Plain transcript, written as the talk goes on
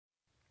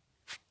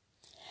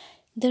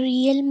The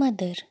real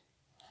mother.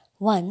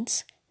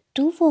 Once,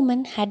 two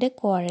women had a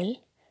quarrel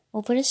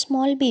over a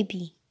small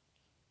baby.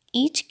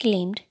 Each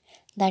claimed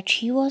that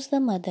she was the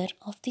mother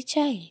of the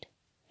child.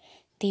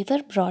 They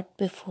were brought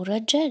before a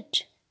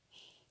judge.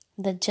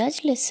 The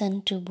judge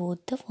listened to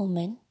both the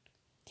women.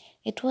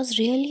 It was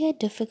really a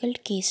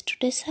difficult case to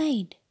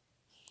decide.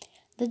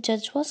 The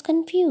judge was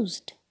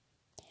confused.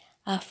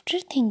 After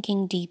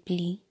thinking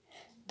deeply,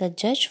 the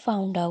judge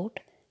found out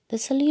the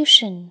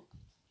solution.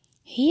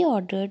 He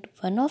ordered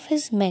one of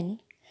his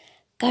men,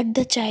 "Cut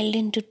the child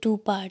into two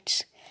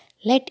parts.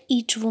 Let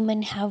each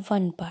woman have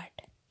one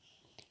part."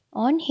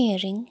 On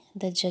hearing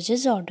the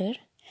judge's order,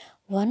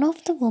 one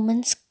of the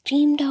women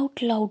screamed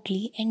out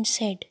loudly and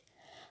said,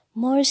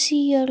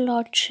 "Mercy, your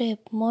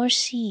lordship,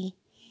 mercy.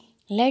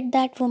 Let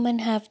that woman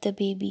have the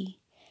baby.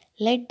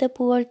 Let the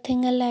poor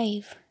thing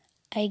alive.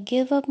 I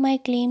give up my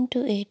claim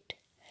to it."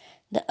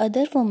 The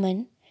other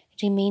woman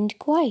remained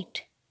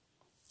quiet.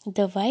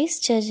 The wise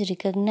judge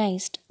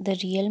recognized the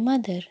real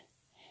mother.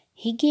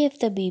 He gave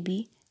the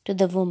baby to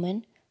the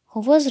woman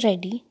who was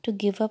ready to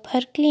give up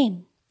her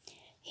claim.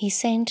 He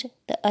sent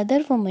the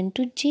other woman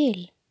to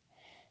jail.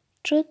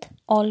 Truth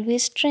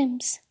always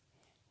triumphs.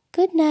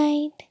 Good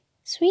night.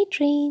 Sweet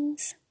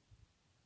dreams.